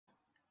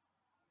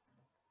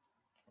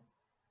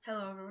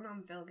Hello everyone,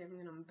 I'm Phil Giving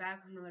and I'm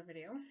back with another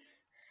video.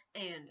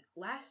 And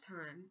last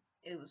time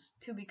it was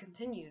to be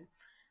continued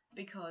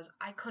because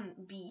I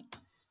couldn't beat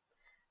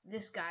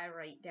this guy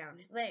right down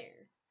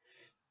there.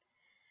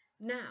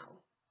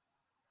 Now,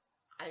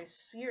 I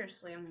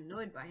seriously am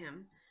annoyed by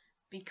him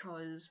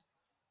because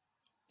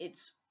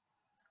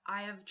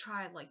I have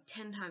tried like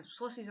 10 times,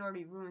 plus he's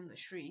already ruined the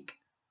streak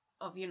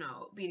of,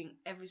 beating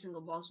every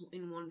single boss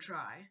in one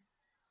try.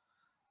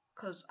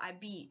 Because I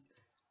beat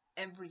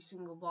every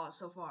single boss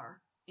so far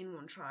in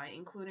one try,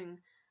 including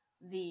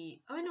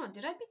the... Oh, no,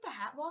 did I beat the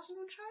hat boss in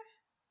one try?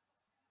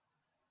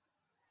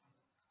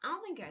 I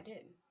don't think I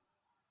did.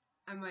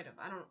 I might have.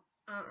 I don't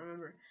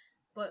remember.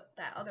 But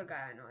that other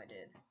guy, I know I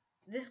did.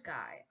 This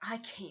guy, I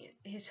can't.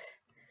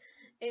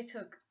 It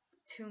took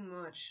too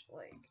much,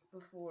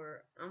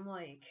 before. I'm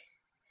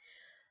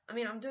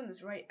doing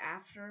this right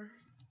after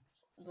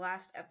the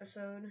last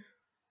episode.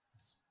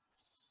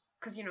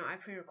 Because, I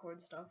pre-record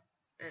stuff,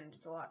 and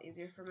it's a lot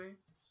easier for me.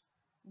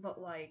 But,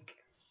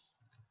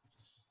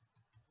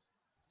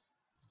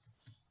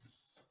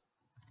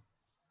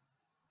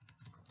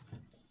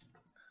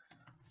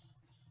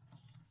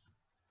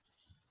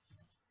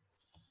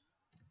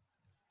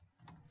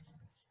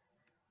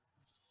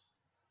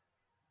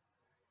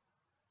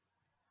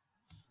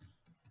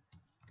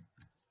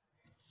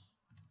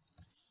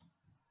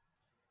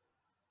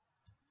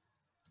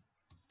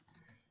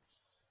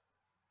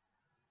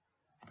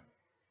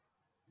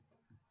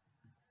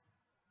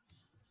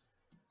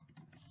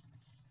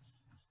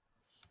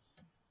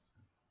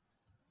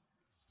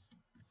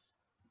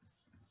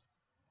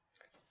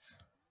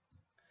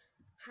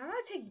 how did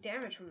I take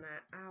damage from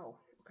that? Ow.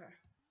 Okay.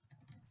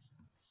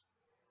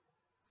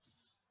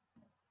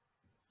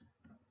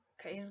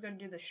 Okay, he's gonna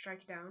do the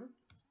strike down.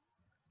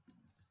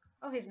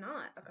 Oh, he's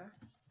not. Okay.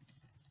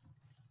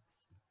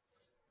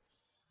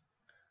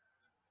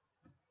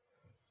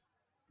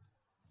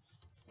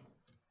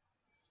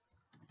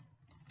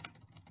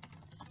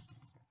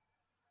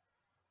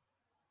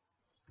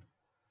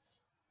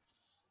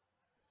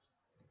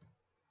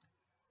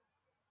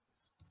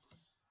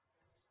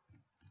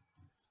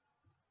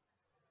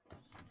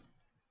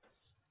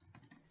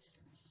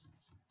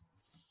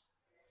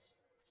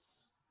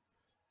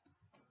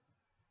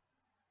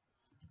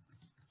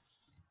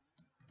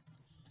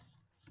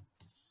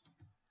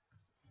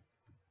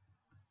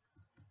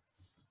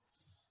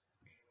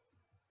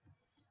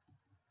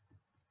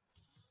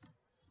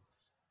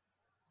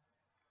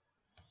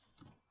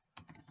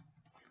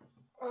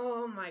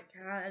 Oh my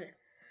god.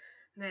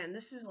 Man,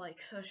 this is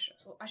so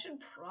stressful. I should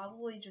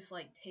probably just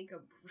take a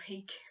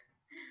break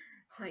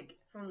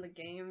from the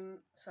game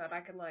so that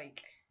I could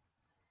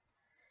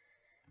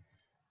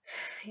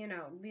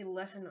be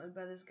less annoyed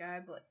by this guy,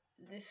 but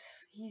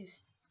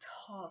he's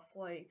tough.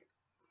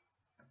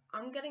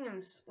 I'm getting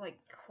him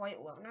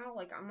quite low now.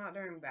 I'm not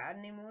doing bad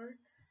anymore,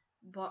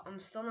 but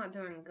I'm still not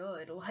doing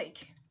good. Oh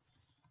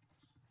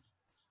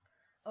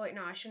wait,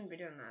 no, I shouldn't be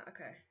doing that.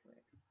 Okay, wait.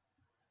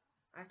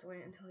 I have to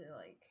wait until he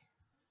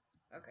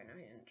okay, no,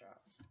 he didn't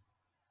drop.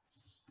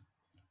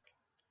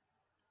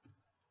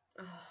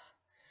 Ugh.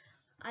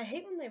 I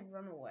hate when they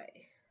run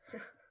away.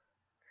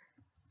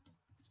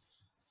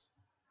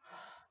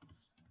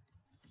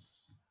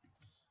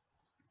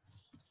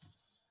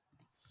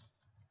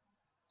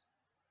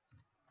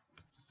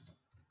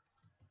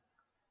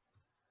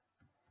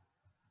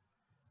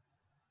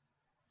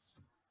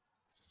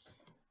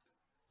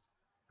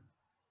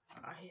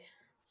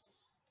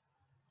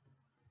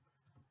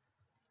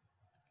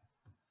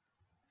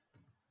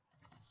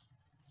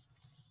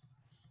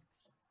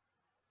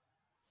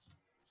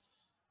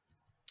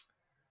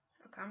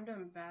 Okay, I'm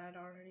doing bad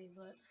already,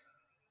 but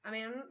I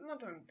mean, I'm not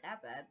doing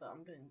that bad, but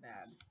I'm doing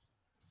bad.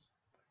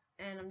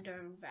 And I'm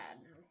doing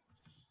bad now.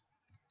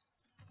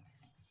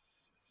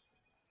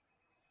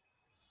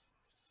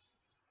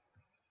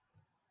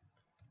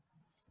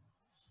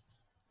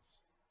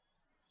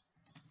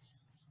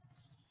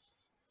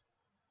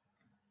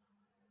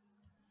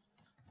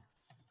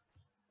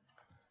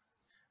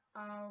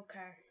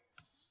 Okay.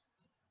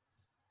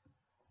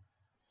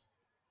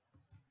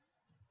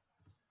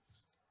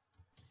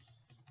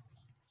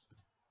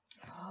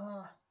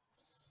 Oh,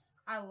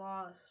 I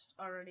lost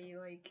already.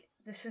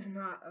 This is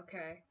not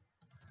okay.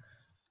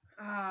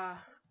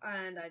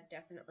 And I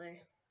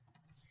definitely...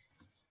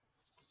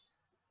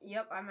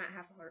 Yep, I'm at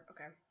half a heart.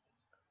 Okay.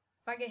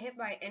 If I get hit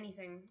by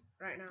anything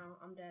right now,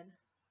 I'm dead.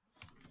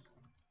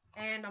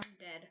 And I'm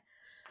dead.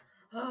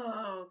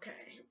 Oh,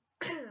 okay.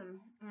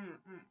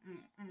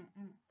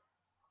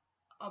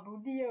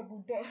 Abudia.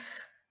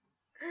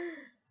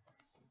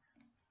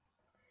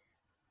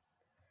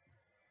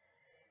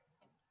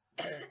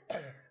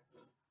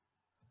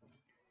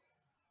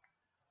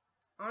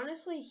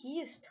 Honestly, he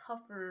is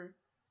tougher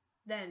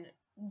than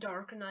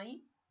Dark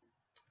Knight,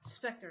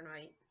 Spectre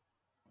Knight,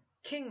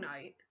 King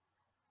Knight,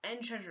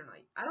 and Treasure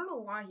Knight. I don't know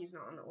why he's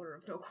not on the Order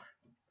of No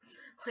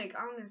Quarter.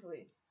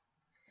 Honestly.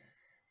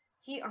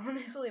 He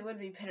honestly would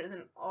be better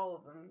than all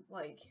of them.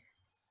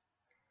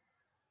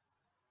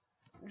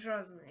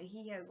 Trust me,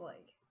 he has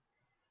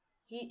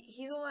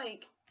he's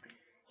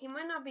he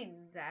might not be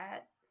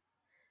that.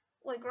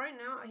 Like, right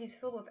now, he's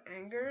filled with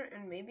anger,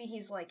 and maybe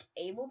he's, like,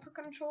 able to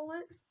control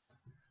it.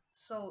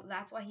 So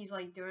that's why he's,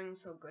 like, doing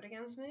so good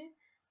against me.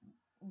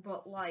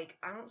 But, like,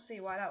 I don't see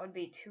why that would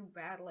be too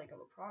bad, like, of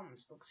a problem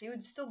still. Because he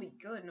would still be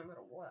good no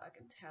matter what, I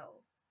can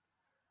tell.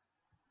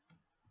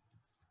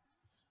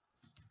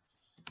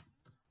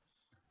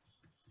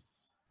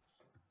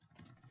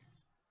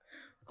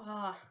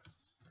 Ah,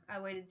 I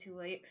waited too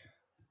late.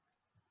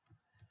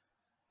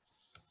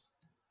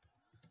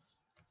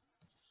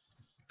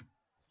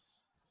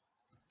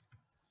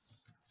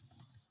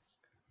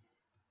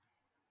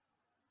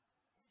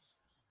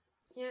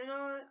 You know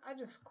what? I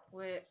just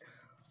quit.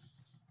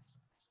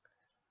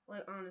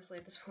 Like, honestly,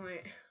 at this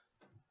point,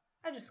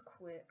 I just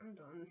quit. I'm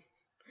done.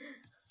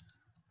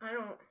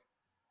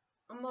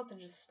 I'm about to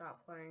just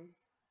stop playing.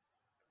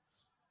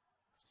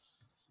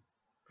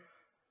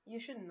 You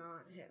should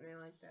not hit me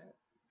like that.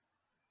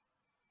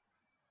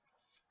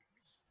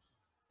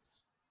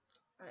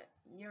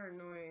 You're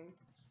annoying.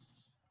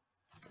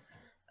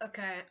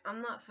 Okay,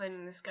 I'm not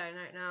fighting this guy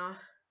right now.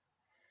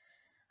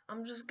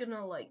 I'm just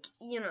gonna, like,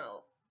 you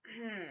know,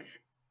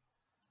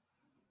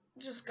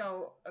 just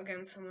go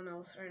against someone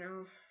else right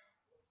now.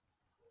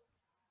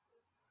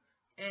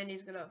 And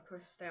he's gonna, of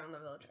course, stay on the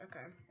village.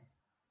 Okay.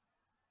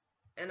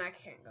 And I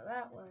can't go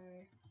that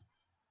way.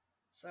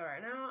 So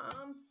right now,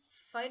 I'm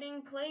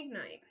fighting Plague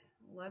Knight.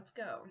 Let's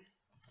go.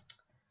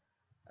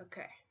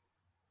 Okay.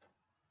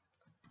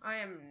 I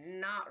am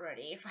not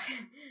ready.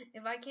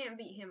 If I can't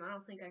beat him, I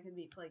don't think I can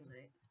beat Plague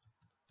Knight.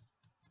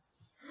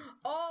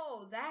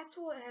 Oh, that's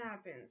what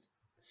happens.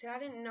 See, I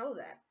didn't know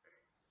that.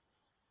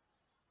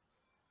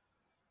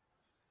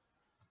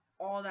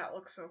 Oh, that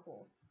looks so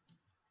cool.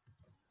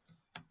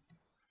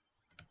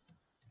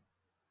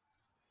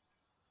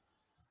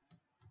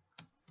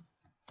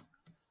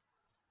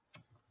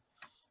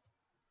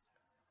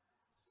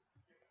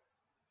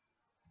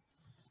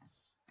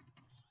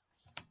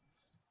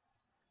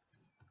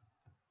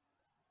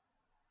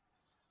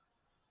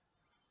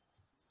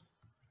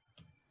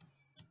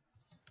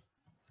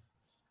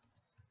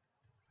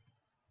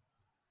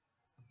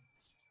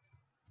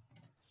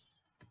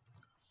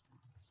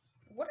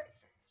 What?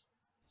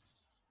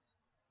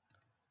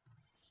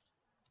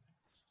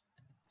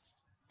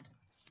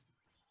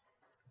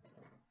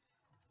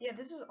 Yeah,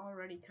 this is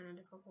already kind of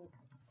difficult.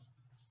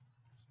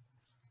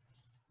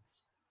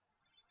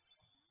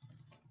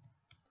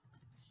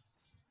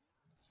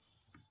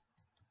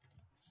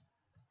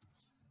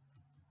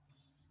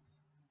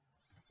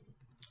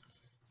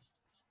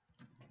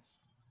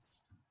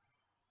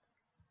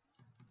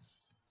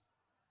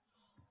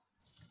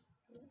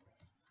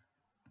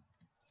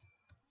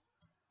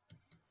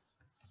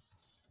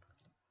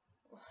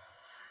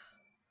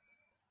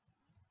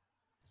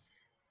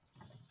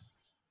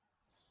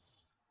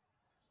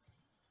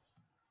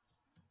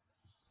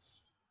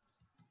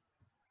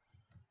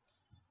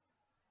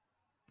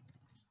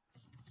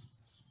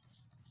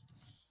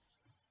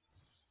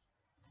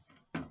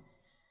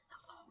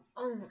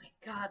 Oh my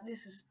god,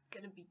 this is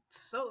gonna be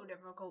so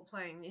difficult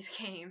playing these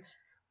games.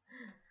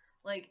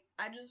 Like,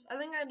 I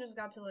think I just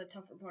got to the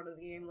tougher part of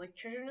the game. Like,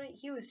 Treasure Knight,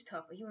 he was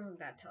tough, but he wasn't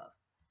that tough.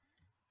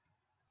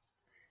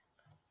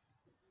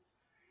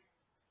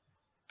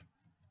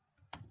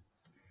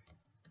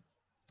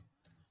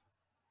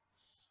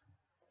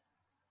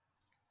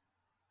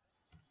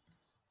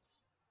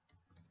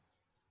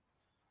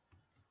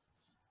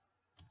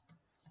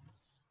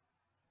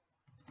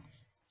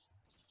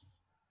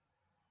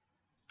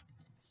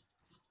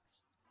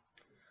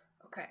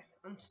 Okay,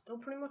 I'm still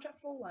pretty much at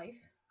full life.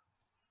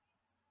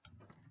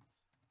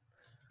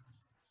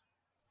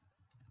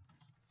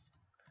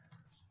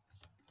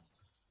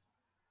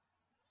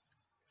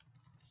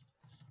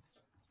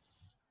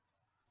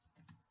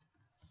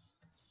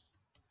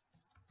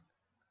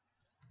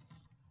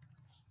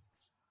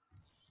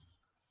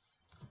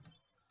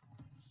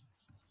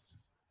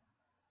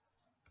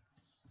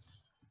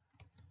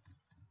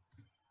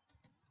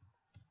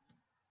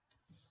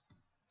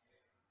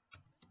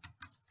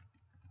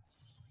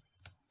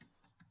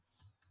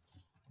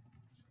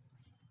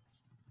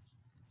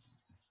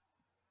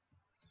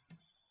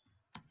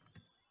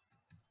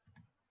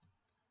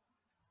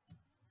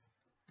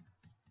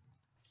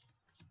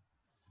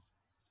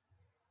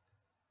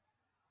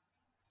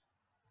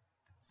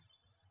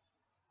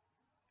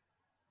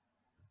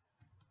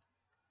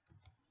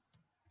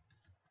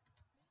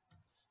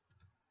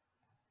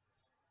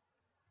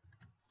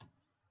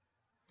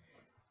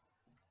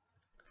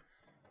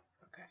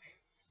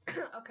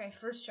 Okay. Okay,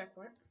 first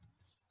checkpoint.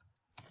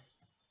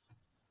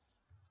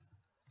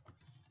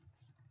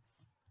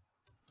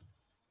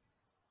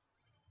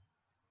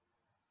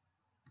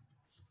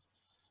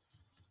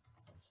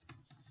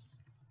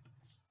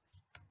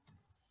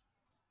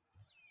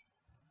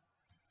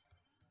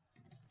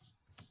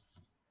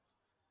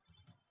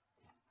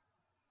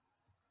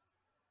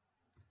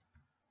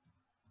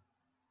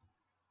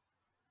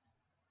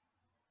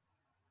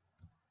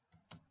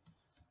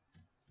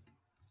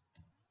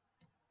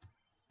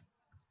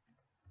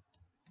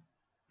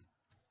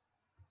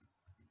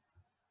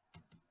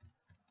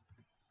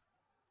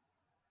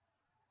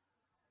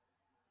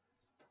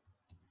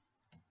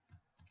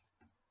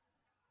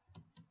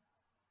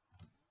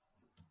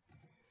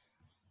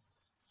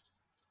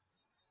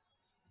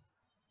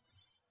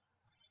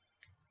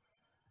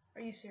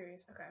 Are you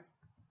serious? Okay.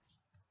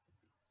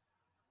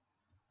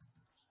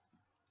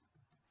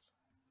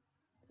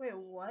 Wait,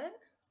 what?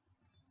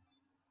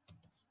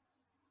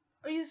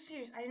 Are you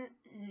serious? I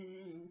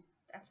didn't.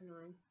 That's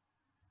annoying.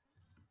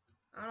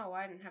 I don't know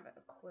why I didn't have it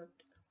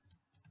equipped.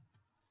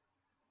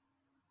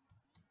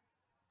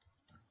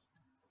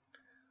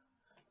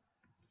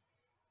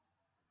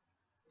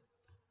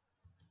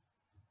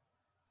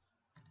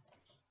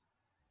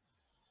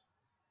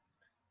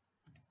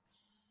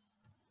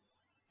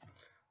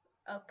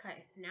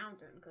 Okay, now I'm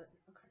doing good.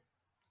 Okay.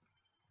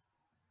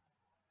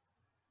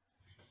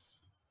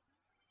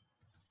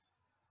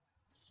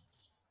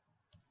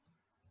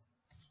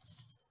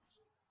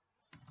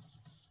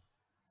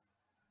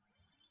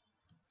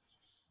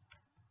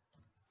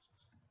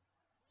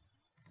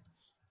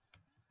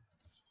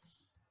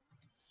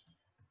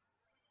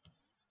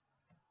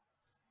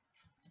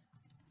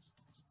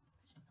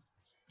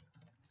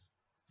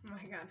 Oh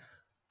my god.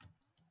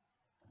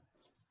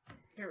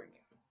 Here we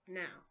go.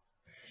 Now,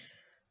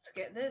 let's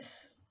get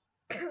this.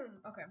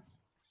 Okay.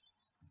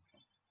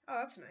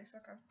 Oh, that's nice.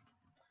 Okay.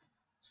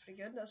 That's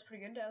pretty good. That was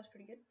pretty good. That was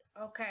pretty good.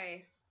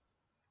 Okay.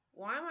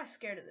 Why am I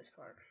scared of this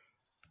part?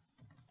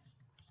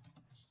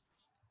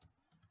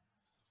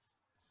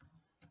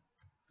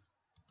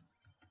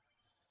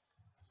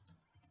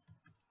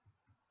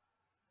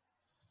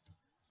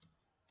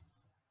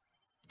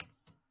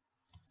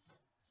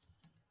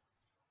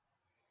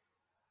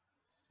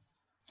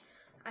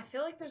 I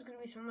feel like there's gonna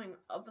be something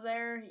up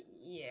there.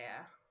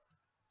 Yeah.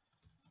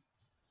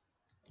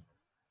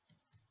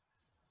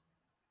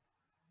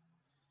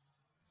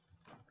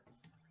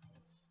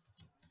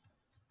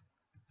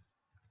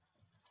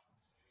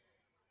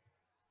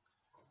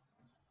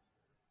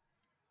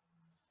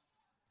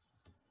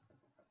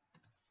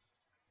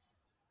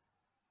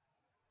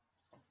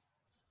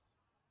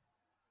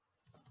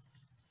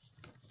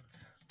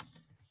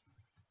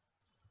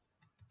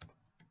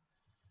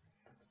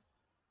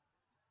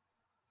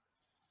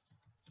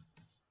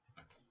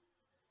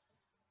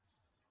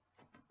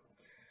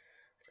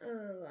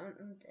 Oh,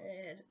 I'm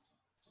dead.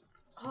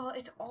 Oh,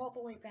 it's all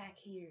the way back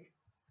here.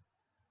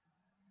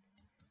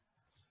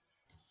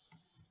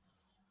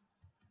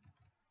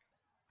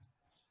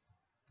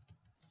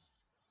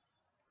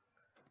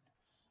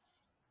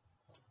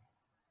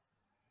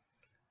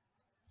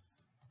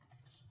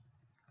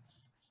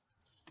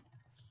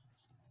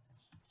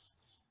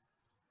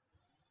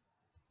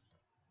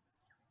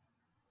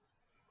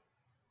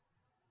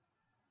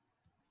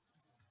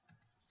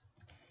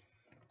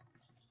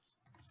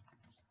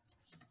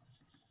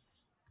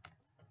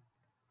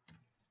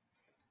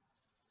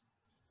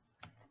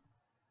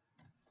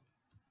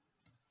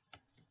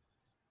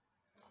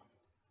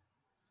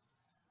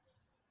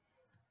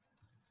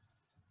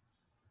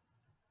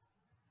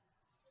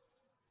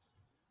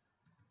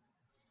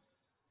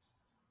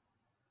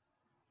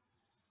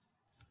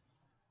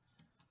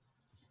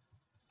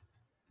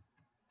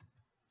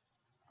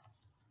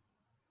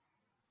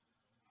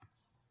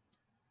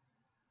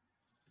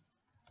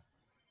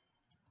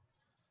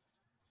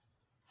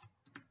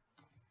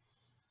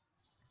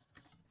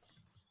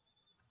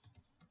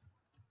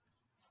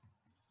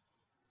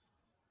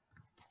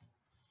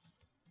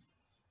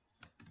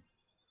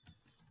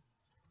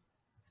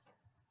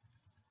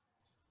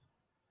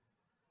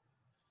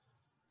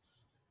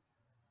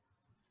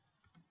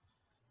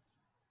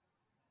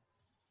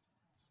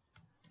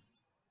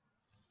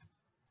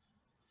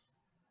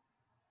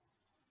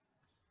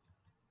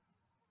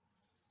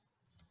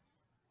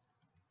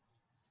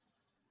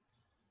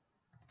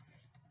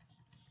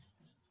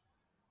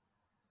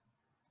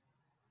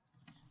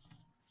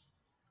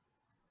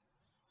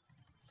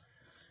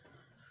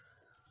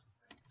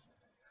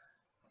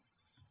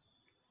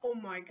 Oh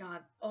my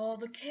god. Oh,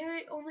 the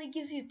carrot only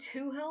gives you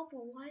 2 health?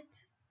 What?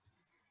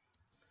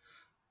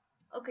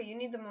 Okay, you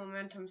need the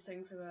momentum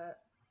thing for that.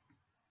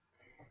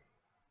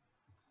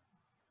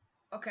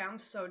 Okay, I'm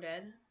so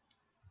dead.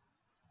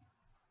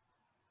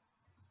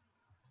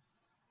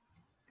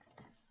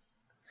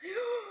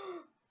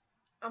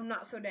 I'm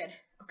not so dead.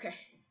 Okay.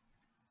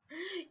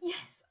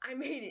 Yes, I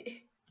made it.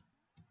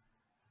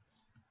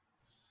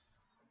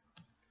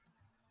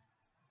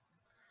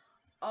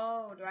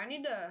 Oh, do I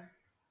need to...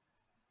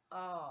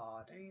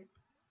 Oh, dang it.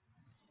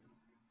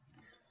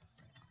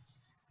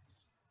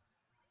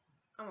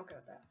 I'm okay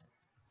with that.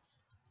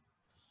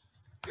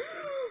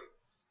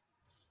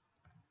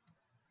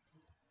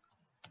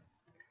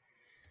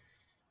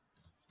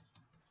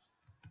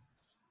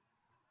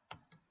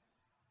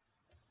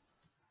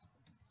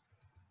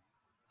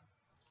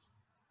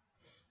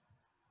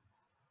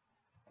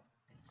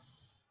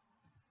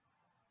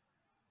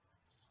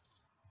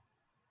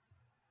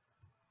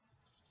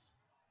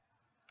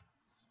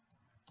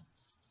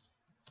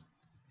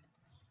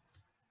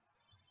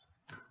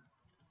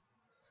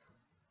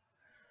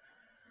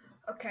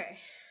 Okay.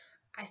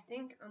 I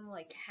think I'm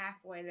like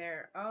halfway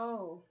there.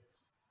 Oh.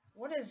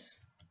 What is...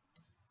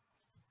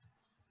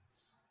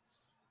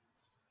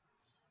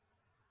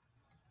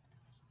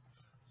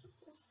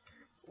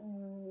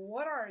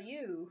 What are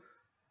you?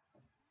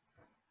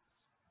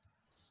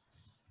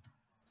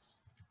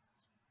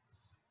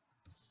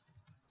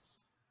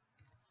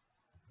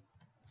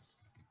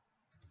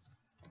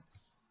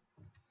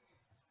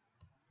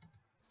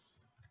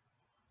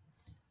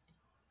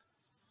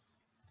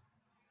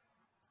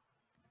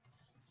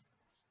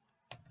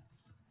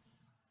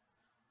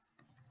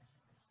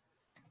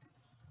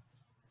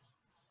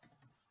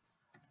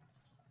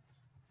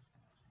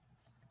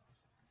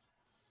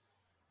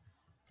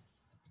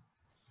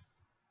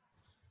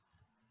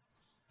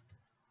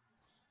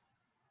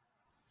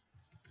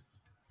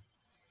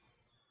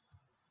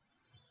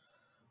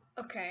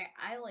 Okay,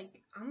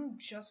 I'm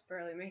just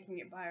barely making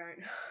it by right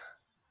now.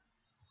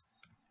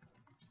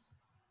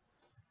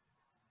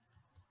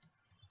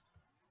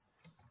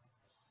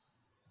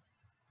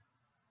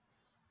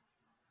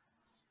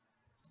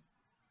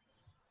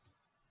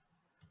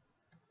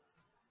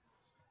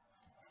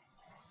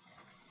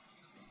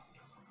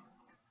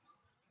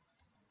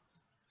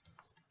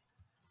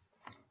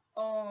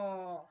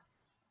 Oh.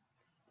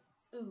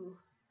 Ooh.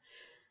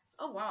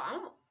 Oh wow, I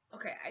don't.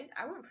 Okay,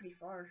 I went pretty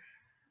far.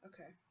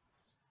 Okay.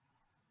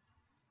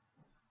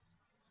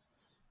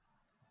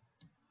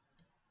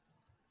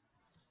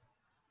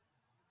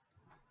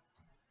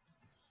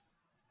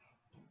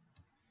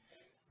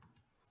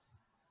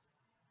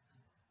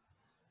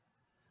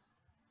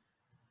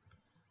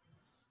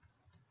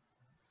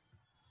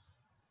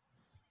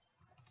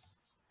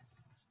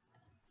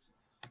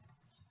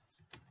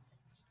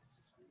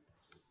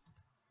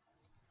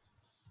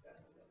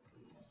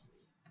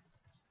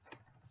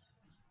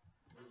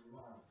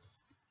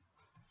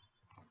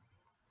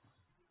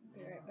 Be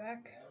right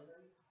back.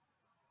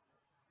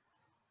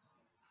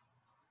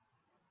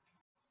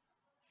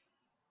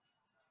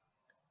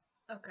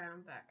 Okay,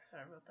 I'm back.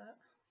 Sorry about that.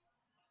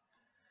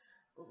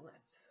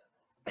 Let's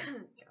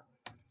go.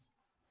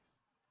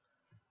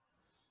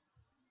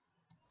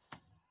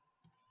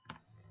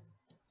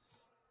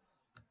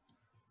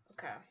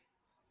 Okay.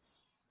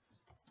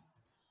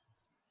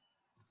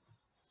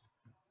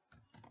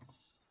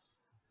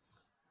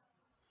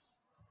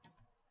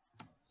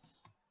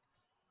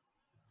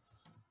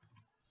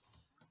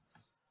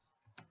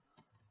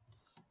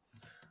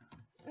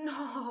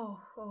 No!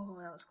 Oh,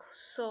 that was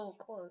so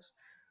close.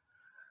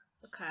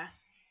 Okay.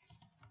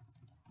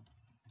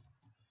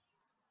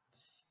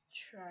 Let's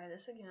try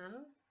this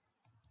again.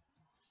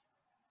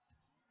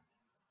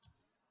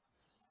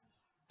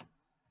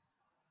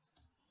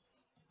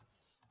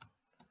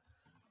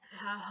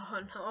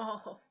 Oh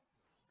no.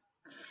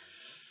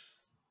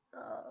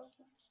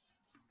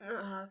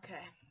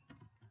 Okay.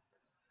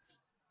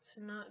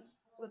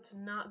 Let's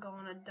not go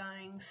on a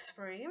dying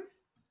spree.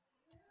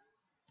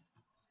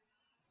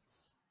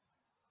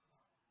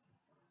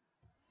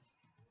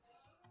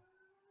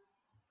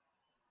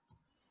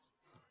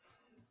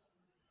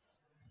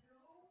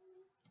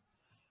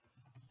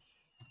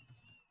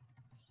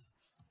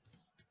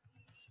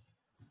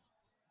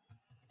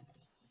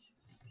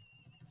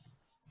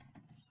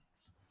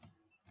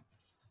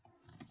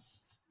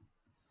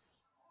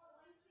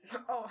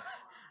 Oh,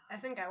 I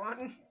think I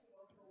won.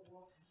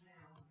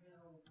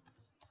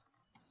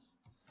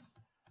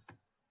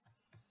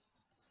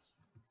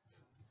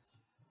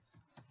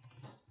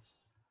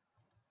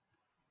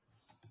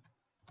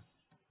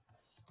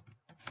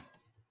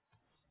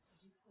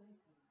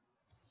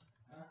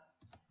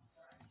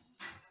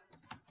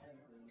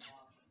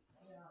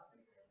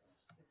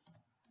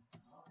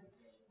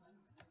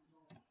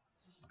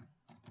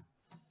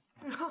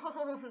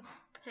 No,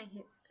 dang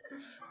it.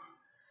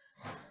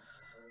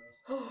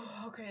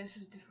 Oh, okay, this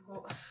is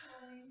difficult.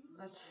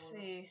 Let's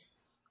see.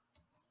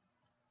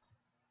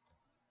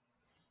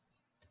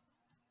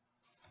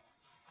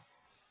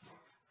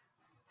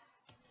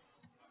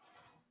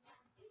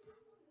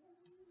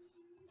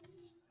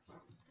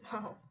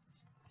 Oh.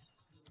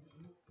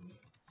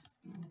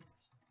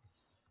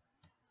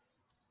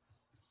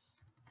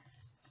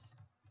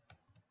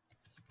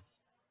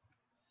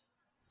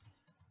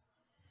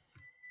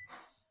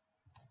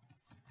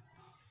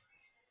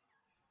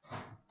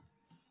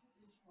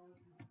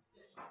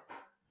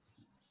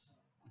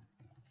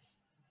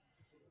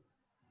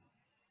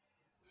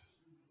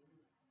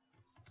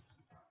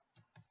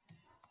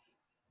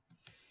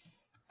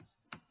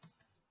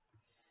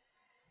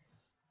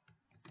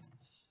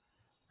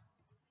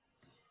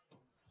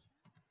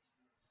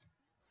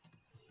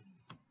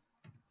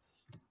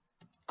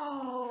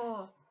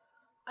 Oh,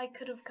 I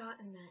could have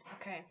gotten that.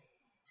 Okay.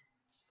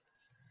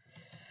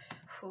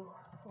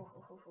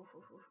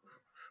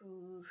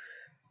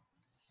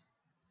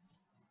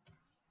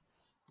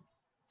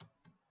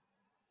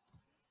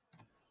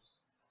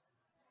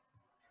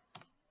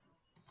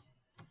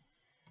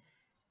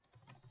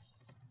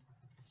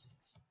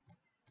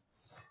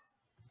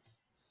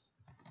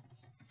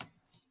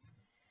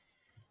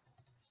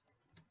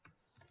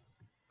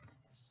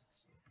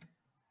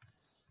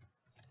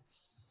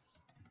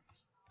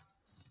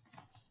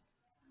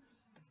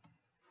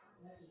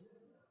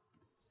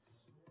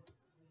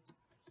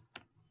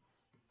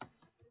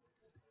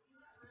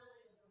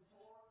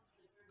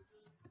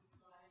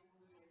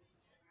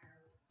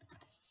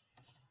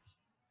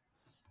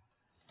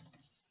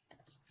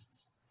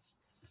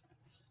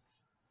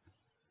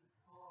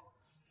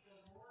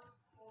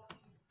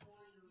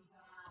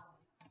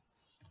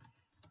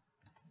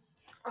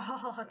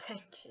 Oh,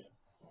 thank you.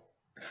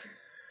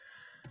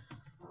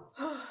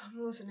 I'm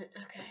losing it.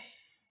 Okay.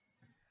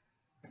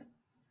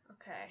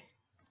 Okay.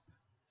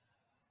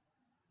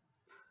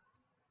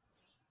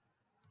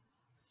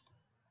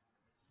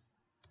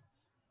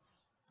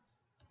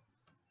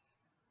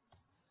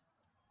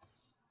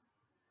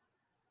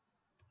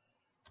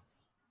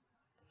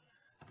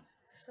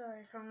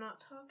 Sorry if I'm not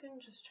talking,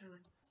 just trying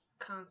to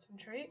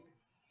Concentrate.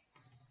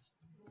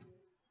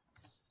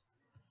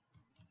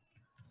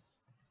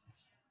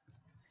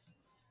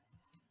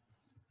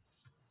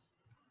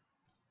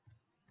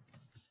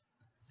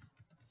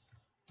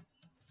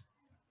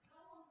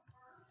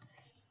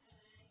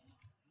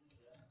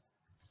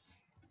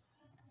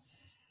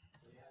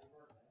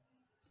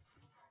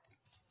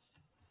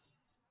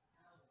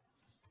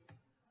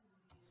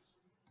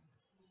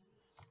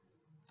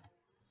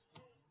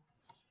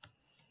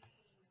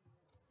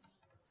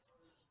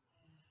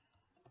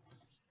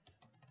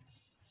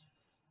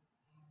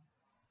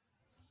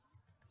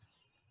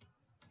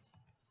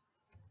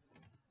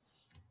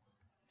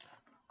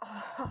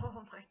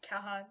 Oh my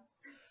god.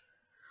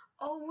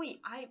 Oh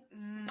wait,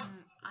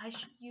 I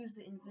should use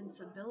the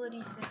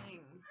invincibility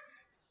thing.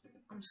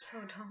 I'm so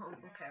dumb.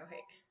 Okay,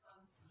 wait.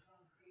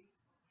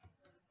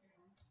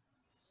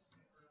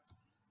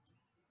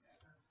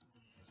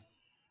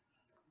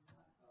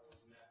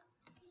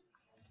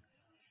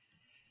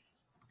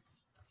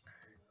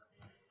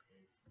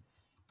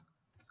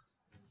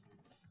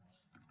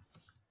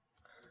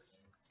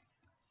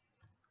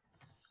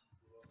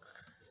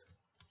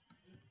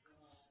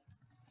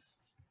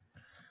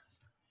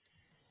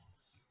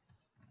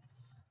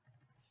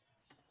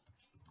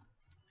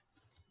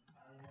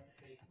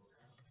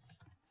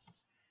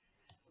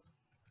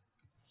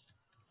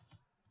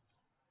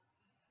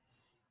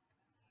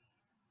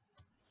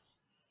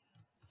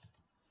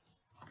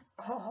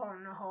 Oh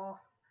no.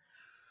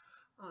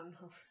 Oh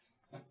no.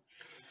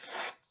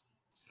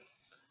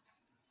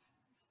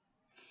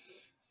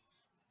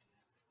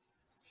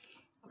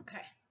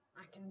 Okay,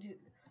 I can do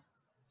this.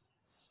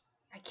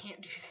 I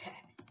can't do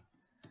that.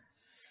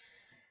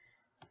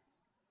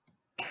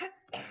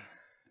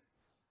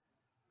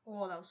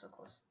 Oh, that was so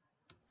close.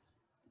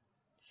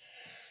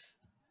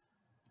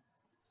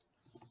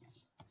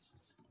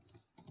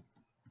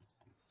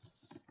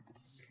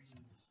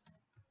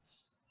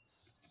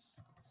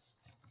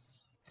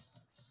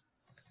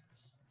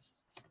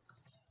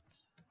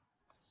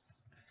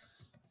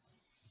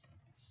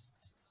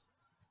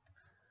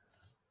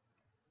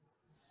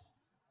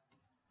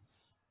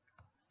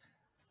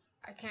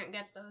 I can't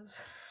get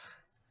those.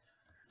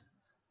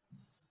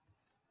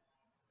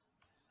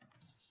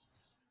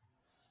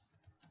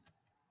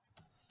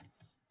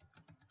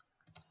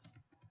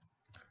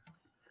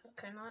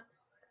 Okay, not.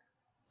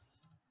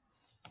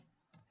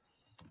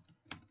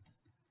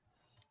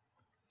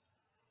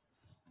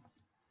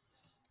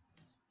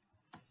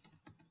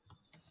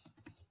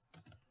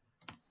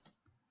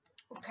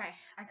 Okay,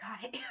 I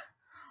got it.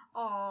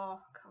 Oh,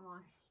 come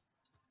on.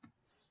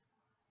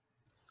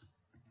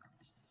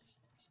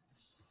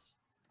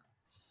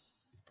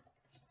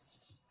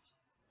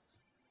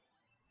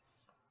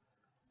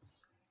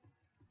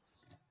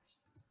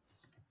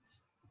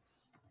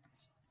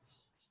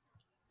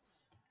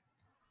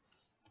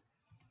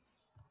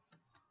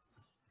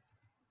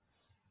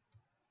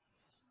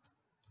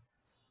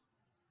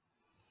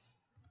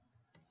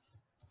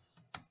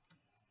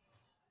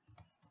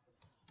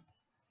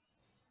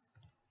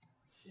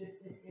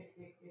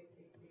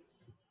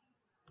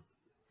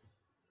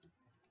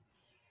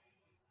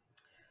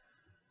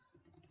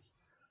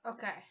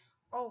 Okay.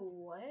 Oh,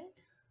 what?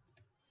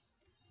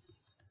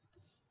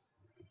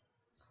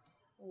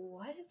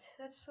 What?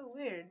 That's so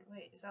weird.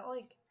 Wait, is that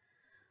like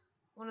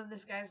one of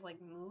this guy's like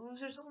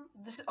moves or something?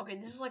 This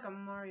is like a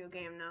Mario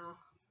game now.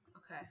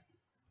 Okay.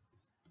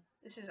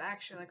 This is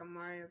actually like a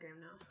Mario game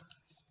now.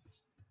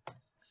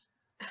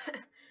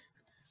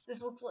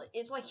 This looks like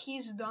it's like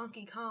he's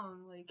Donkey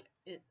Kong. Like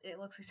it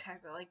looks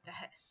exactly like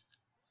that.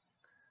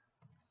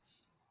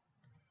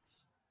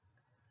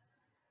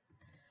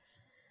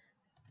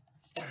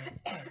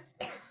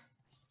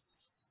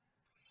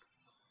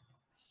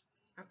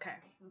 Okay,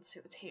 let's see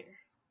what's here.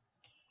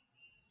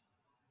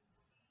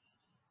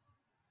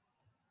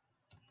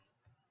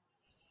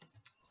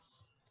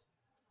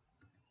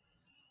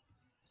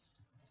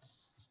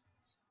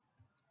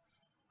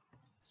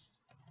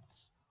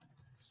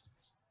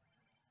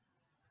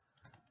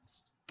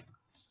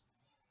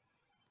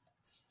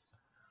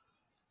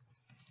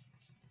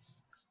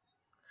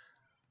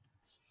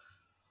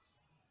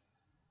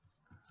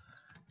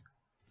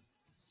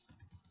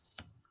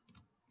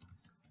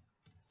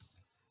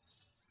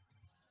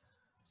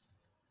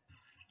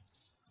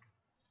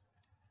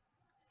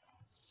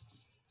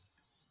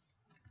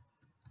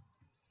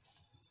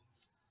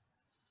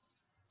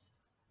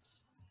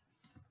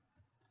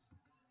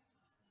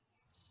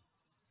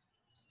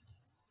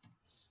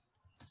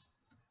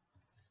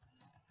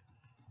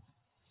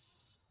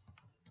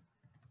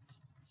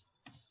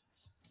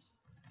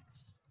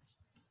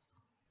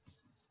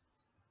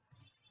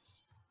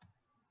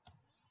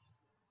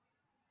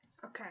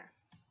 Okay.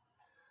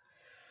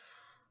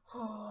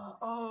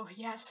 Oh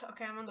yes.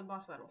 Okay, I'm on the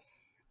boss battle.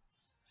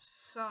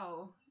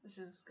 So this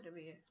is gonna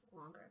be a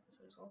longer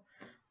episode as well.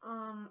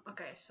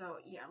 Okay, so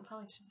yeah, I'm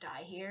probably gonna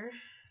die here.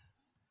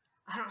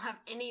 I don't have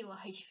any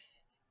life.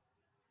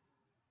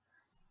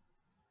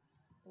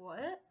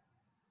 What?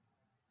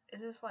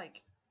 Is this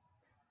like?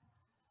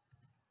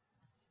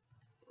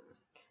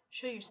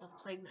 Show yourself,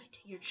 Plague Knight.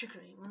 Your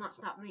trickery will not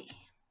stop me.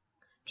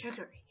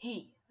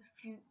 Trickery.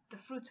 The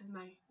fruits of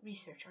my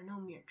research are no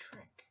mere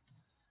trick.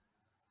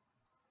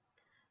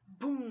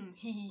 Boom.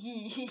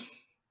 He.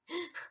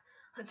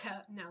 Let's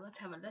have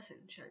a lesson,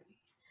 shall we?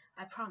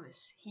 I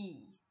promise.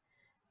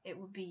 It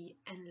will be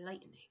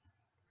enlightening.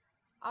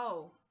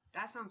 Oh,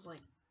 that sounds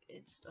like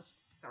it's a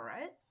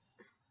threat.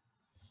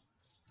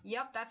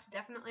 Yep, that's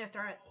definitely a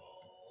threat.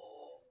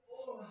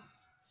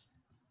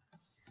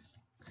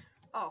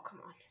 Oh, come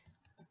on.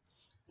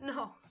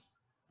 No.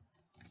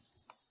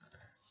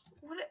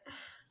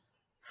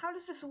 How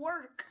does this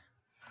work?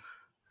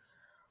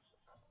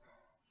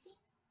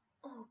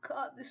 Oh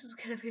god, this is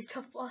gonna be a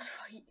tough boss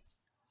fight.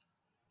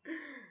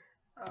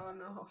 Oh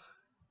no.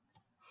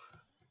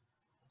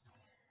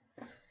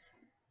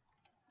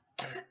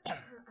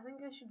 I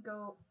think I should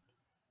go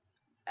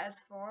as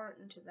far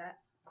into that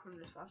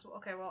corner as possible.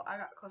 Okay, well, I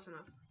got close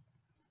enough.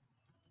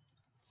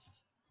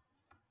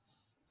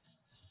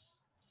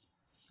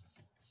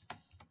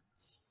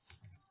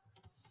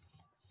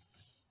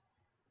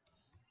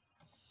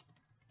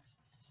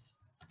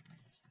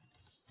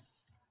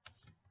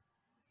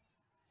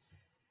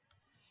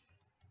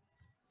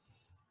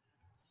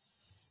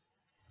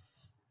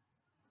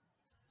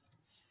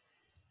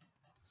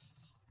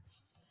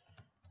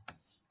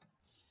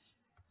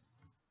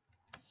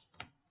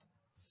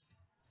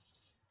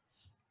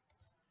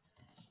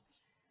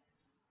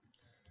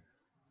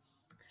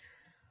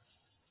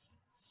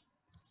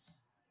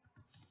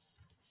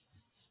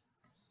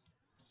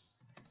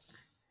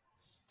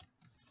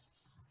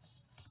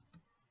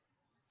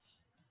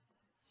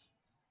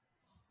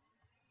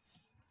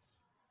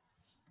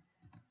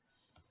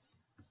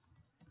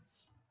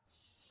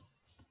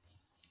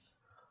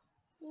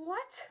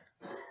 What?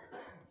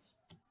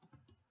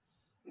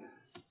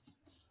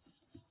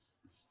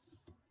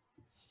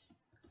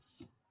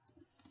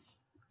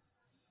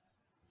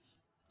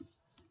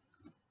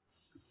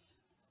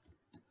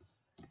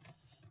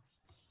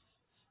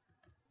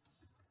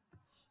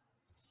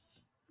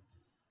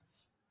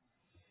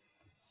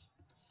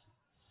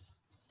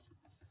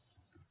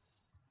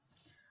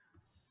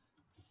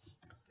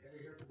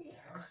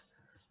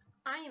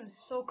 I am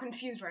so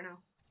confused right now.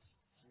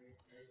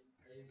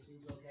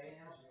 Everything's okay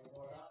now? So you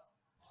blow it up?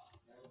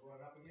 Never blow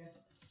it up again?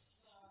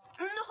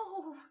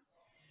 No!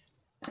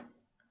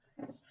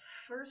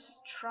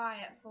 First try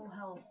at full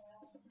health.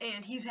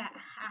 And he's at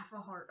half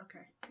a heart.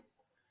 Okay.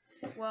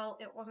 Well,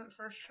 it wasn't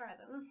first try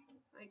then,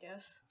 I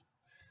guess.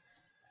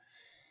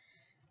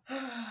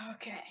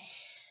 Okay.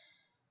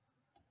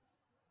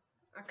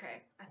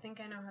 Okay, I think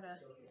I know how to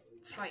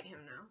fight him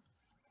now.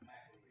 I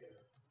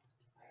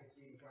can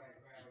see you trying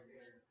to get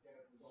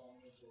up and going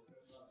into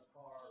the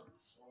car,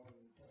 going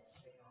and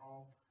take her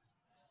home.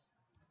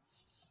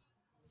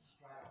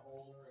 Try to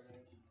hold her, and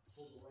then she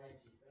pulled away and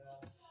she fell.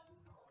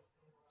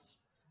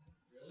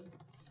 Really?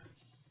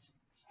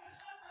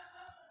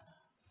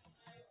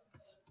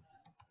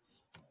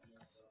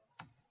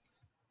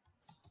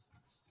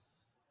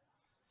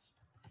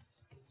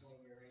 Between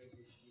your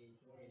ages, being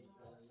twins,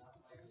 so they're not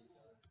like each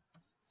other.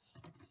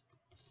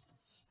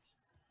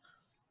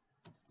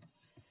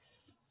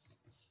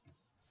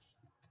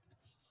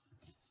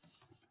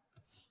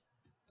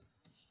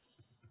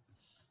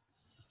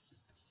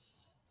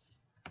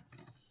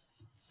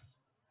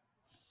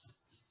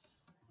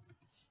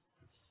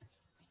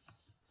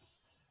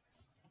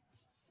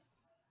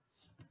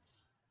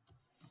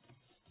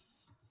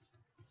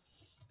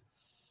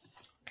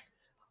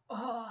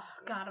 Oh,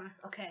 got him.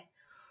 Okay.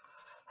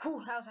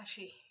 Whew,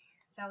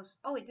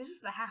 oh wait, this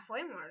is the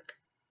halfway mark.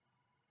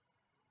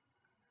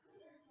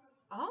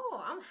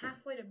 Oh, I'm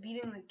halfway to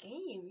beating the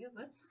game. Yeah,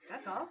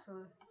 that's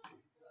awesome.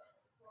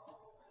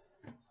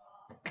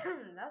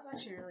 That's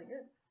actually really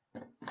good.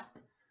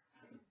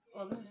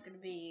 Well, this is gonna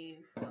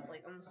be what,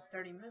 like almost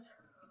 30 minutes.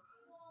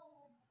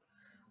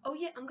 Oh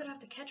yeah, I'm gonna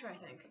have to catch her, I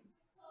think.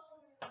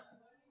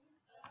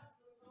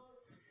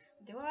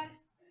 Do I?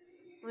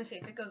 Let me see.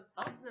 If it goes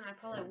up, then I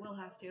probably will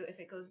have to.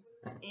 If it goes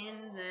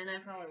in, then I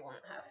probably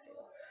won't have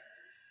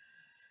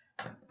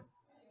to.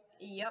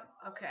 Yep.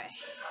 Okay.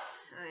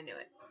 I knew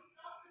it.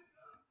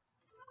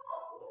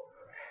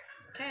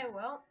 Okay.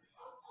 Well,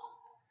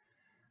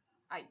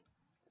 I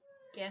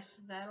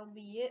guess that'll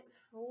be it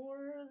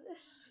for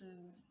this.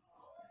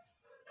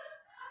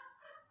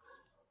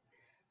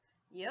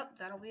 Yep,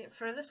 that'll be it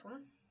for this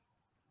one.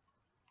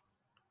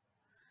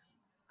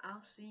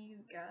 I'll see you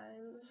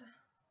guys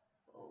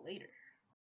later.